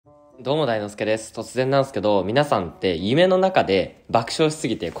どうも大之介です。突然なんですけど、皆さんって夢の中で爆笑しす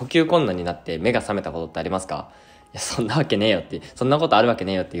ぎて呼吸困難になって目が覚めたことってありますか？いや、そんなわけねえよって、そんなことあるわけ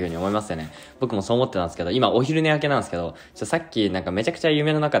ねえよっていう風に思いますよね。僕もそう思ってたんですけど、今お昼寝明けなんですけど、さっきなんかめちゃくちゃ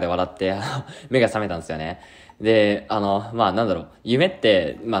夢の中で笑って、目が覚めたんですよね。で、夢っ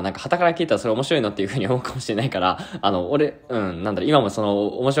て、なんか傍から聞いたらそれ面白いのっていう風に思うかもしれないから、今もその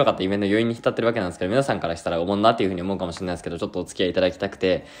面白かった夢の余韻に浸ってるわけなんですけど、皆さんからしたらおもんなっていう風に思うかもしれないですけど、ちょっとお付き合いいただきたく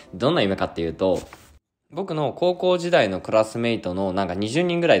て、どんな夢かっていうと、僕の高校時代のクラスメイトのなんか20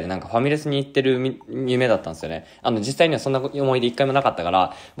人ぐらいでなんかファミレスに行ってる夢だったんですよね。実際にはそんな思い出一回もなかったか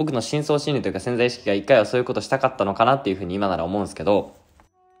ら、僕の深層心理というか潜在意識が一回はそういうことしたかったのかなっていうふうに今なら思うんですけど、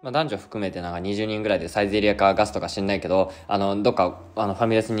男女含めてなんか20人ぐらいでサイゼリアかガスとか知んないけど、どっかファ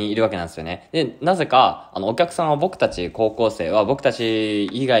ミレスにいるわけなんですよね。で、なぜかお客さんは僕たち高校生は僕たち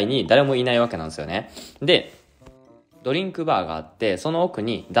以外に誰もいないわけなんですよね。で、ドリンクバーがあって、その奥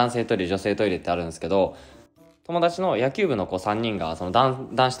に男性トイレ、女性トイレってあるんですけど、友達の野球部の子3人がその男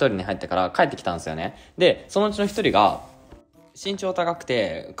子トイレに入ってから帰ってきたんですよね。で、そのうちの1人が身長高く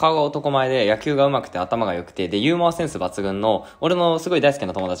て顔が男前で野球が上手くて頭が良くてでユーモアセンス抜群の俺のすごい大好き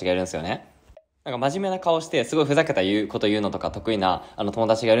な友達がいるんですよね。なんか真面目な顔してすごいふざけたこと言うのとか得意な友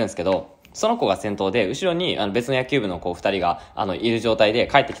達がいるんですけど、その子が先頭で後ろに別の野球部の子2人がいる状態で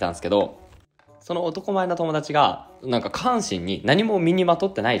帰ってきたんですけど、その男前の友達がなんか下半身に何も身にまと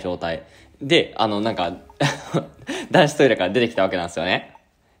ってない状態で男子トイレから出てきたわけなんですよね。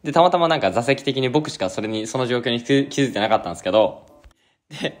で、たまたまなんか座席的に僕しかその状況に気づいてなかったんですけど、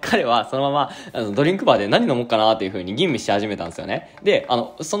で、彼はそのままドリンクバーで何飲もうかなっていう風に吟味し始めたんですよね。で、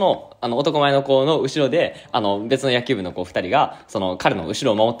男前の子の後ろで別の野球部の子2人が彼の後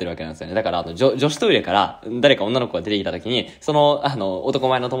ろを守ってるわけなんですよね。だから女子トイレから誰か女の子が出てきた時に男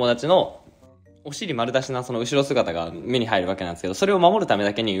前の友達のお尻丸出しなその後ろ姿が目に入るわけなんですけど、それを守るため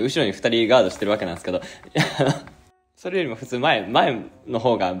だけに後ろに2人ガードしてるわけなんですけどそれよりも普通前の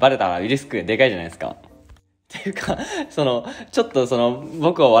方がバレたらリスクがでかいじゃないですか。っていうか、ちょっと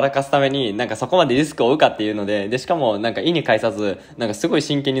僕を笑かすために、なんかそこまでリスクを負うかっていうので、しかもなんか意に介さず、なんかすごい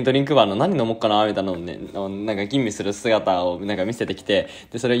真剣にドリンクバーの何飲もうかな、みたいなのをね、なんか吟味する姿をなんか見せてきて、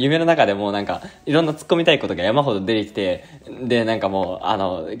で、それ夢の中でもなんか、いろんな突っ込みたいことが山ほど出てきて、で、なんかも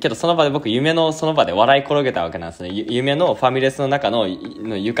う、けどその場で僕夢のその場で笑い転げたわけなんですね。夢のファミレスの中の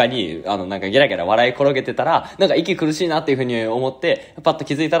床に、なんかゲラゲラ笑い転げてたら、なんか息苦しいなっていうふうに思って、パッと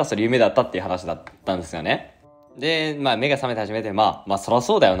気づいたらそれ夢だったっていう話だったんですよね。で、目が覚めて初めて、そら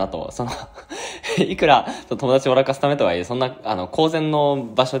そうだよなと、いくら友達を笑かすためとはいえ、そんな、公然の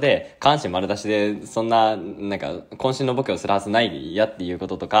場所で、下半身丸出しで、そんな、なんか、渾身のボケをするはずないやっていうこ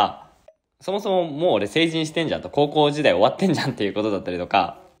ととか、そもそももう俺成人してんじゃんと、高校時代終わってんじゃんっていうことだったりと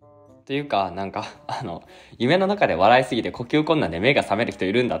か、というか、なんか、夢の中で笑いすぎて呼吸困難で目が覚める人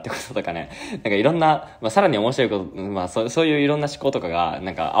いるんだってこととかね、なんかいろんな、さらに面白いこと、そういういろんな思考とかが、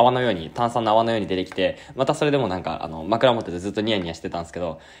なんか泡のように、炭酸の泡のように出てきて、またそれでもなんか、枕元でずっとニヤニヤしてたんですけ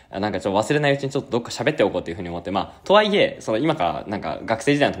ど、なんかちょっと忘れないうちにちょっとどっか喋っておこうっていうふうに思って、とはいえ、今からなんか学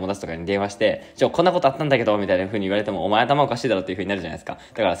生時代の友達とかに電話して、こんなことあったんだけど、みたいなふうに言われても、お前頭おかしいだろっていうふうになるじゃないですか。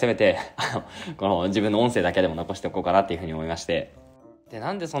だからせめて、この自分の音声だけでも残しておこうかなっていうふうに思いまして、で、な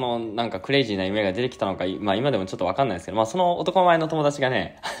んでなんかクレイジーな夢が出てきたのか、今でもちょっとわかんないですけど、その男前の友達が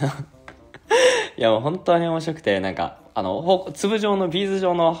ね、いやもう本当に面白くて、なんか、粒状のビーズ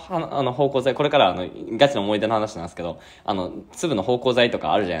状の、芳香剤、これからガチの思い出の話なんですけど、粒の芳香剤と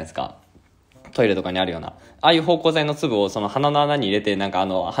かあるじゃないですか。トイレとかにあるような。ああいう芳香剤の粒を鼻の穴に入れて、なんか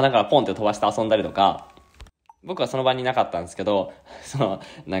鼻からポンって飛ばして遊んだりとか、僕はその場にいなかったんですけど、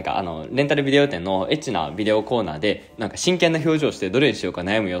なんかレンタルビデオ店のエッチなビデオコーナーで、なんか真剣な表情をしてどれにしようか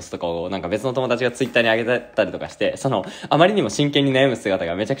悩む様子とかを、なんか別の友達がツイッターに上げたりとかして、あまりにも真剣に悩む姿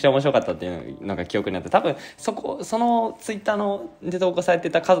がめちゃくちゃ面白かったっていうのが記憶になって、多分、そのツイッターので投稿されて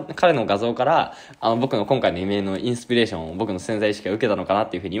た彼の画像から、僕の今回のイメージのインスピレーションを僕の潜在意識が受けたのかなっ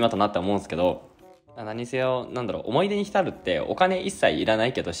ていうふうに今となって思うんですけど、何せよ、思い出に浸るってお金一切いらな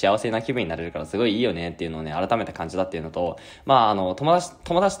いけど幸せな気分になれるからすごいいいよねっていうのをね、改めて感じたっていうのと、友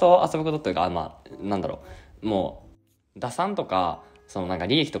達と遊ぶことっていうか、もう、打算とか、なんか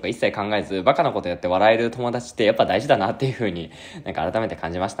利益とか一切考えず、バカなことやって笑える友達ってやっぱ大事だなっていう風に、なんか改めて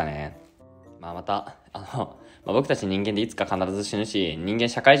感じましたね。また、僕たち人間でいつか必ず死ぬし、人間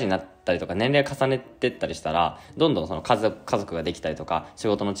社会人になったりとか年齢重ねてったりしたら、どんどんその家族ができたりとか、仕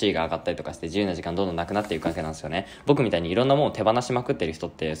事の地位が上がったりとかして自由な時間どんどんなくなっていくわけなんですよね。僕みたいにいろんなものを手放しまくってる人っ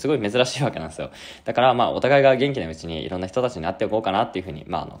てすごい珍しいわけなんですよ。だからお互いが元気なうちにいろんな人たちに会っておこうかなっていうふうに、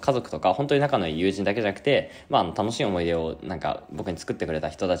家族とか本当に仲のいい友人だけじゃなくて、楽しい思い出を僕に作ってくれた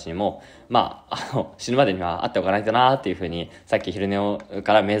人たちにも、死ぬまでには会っておかないとなっていうふうに、さっき昼寝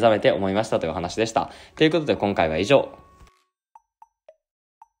から目覚めて思いましたというお話でした。ということで今回は以上。